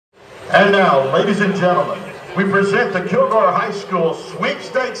And now, ladies and gentlemen, we present the Kilgore High School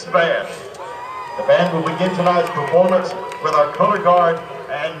Sweepstakes Band. The band will begin tonight's performance with our color guard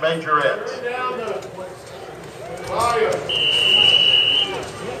and majorettes.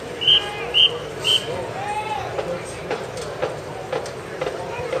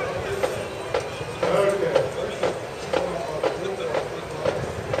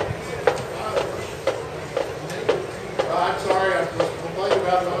 I'm sorry, I was complaining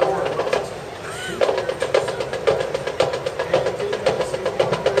about my order.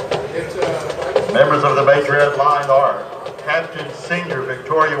 Members of the majorette line are Captain Senior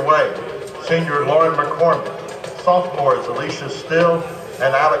Victoria Wade, Senior Lauren McCormick, Sophomores Alicia Still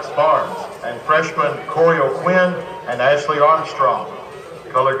and Alex Barnes, and Freshmen Corey O'Quinn and Ashley Armstrong.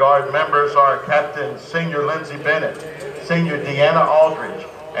 Color guard members are Captain Senior Lindsay Bennett, Senior Deanna Aldridge,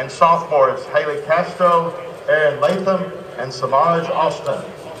 and Sophomores Haley Casto, Aaron Latham, and Samaj Austin.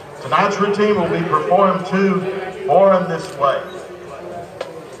 Tonight's routine will be performed to Born This Way.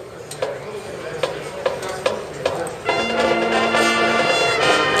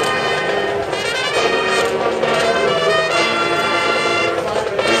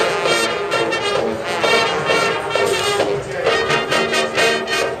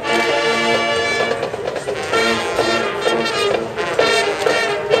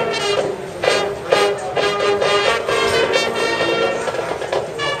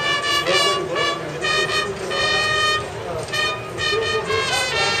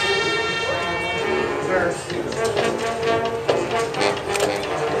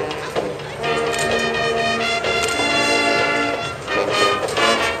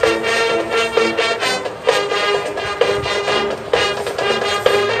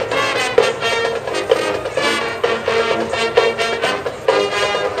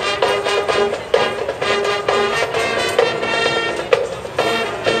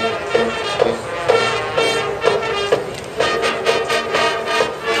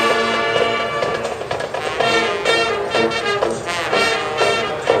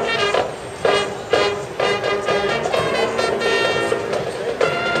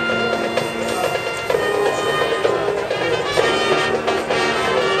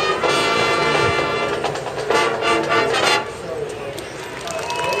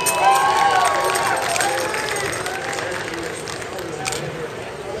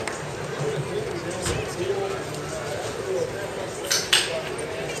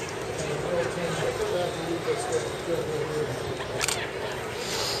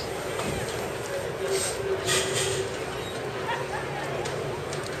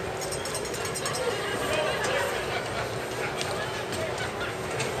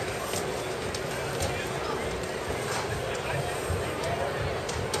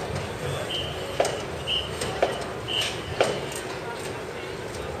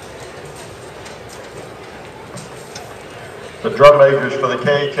 The drum majors for the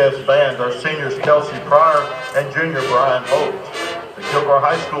KHS band are seniors Kelsey Pryor and junior Brian Holt. The Kilgore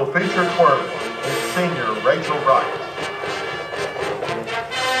High School featured choir is senior Rachel Wright.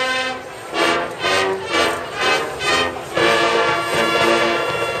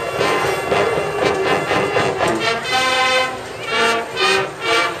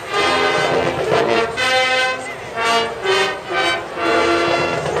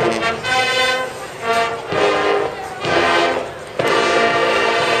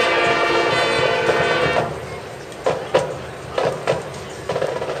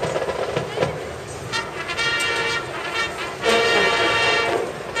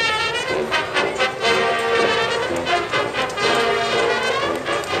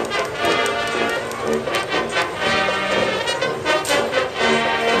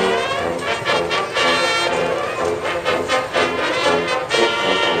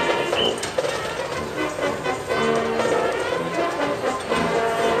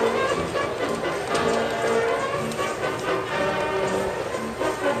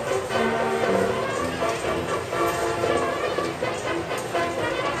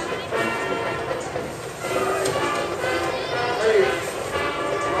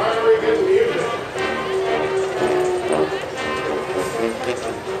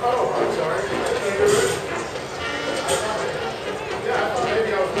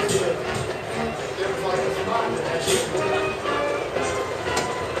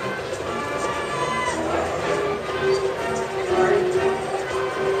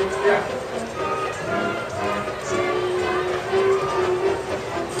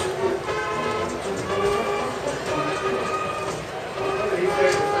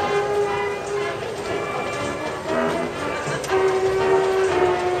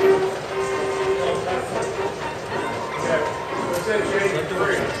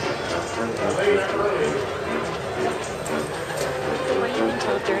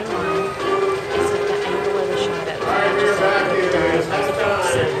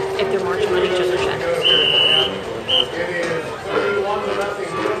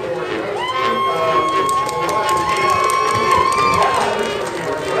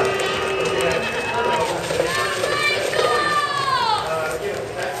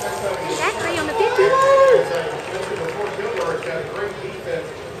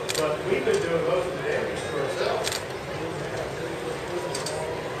 But we've been doing most of the damage to ourselves.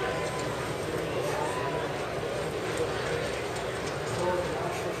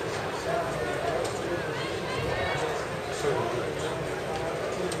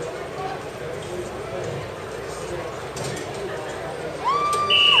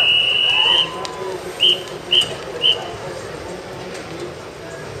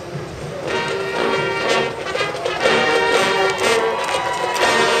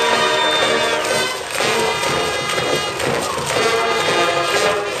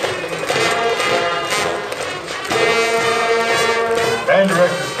 Band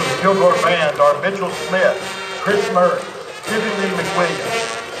directors for the Kilgore Band are Mitchell Smith, Chris Murray, Tiffany Lee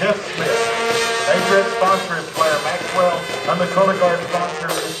McWilliams, Jeff Smith. Major sponsor is Blair Maxwell, and the color guard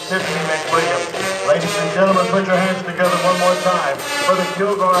sponsor is Tiffany McWilliams. Ladies and gentlemen, put your hands together one more time for the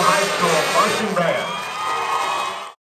Kilgore High School Marching Band.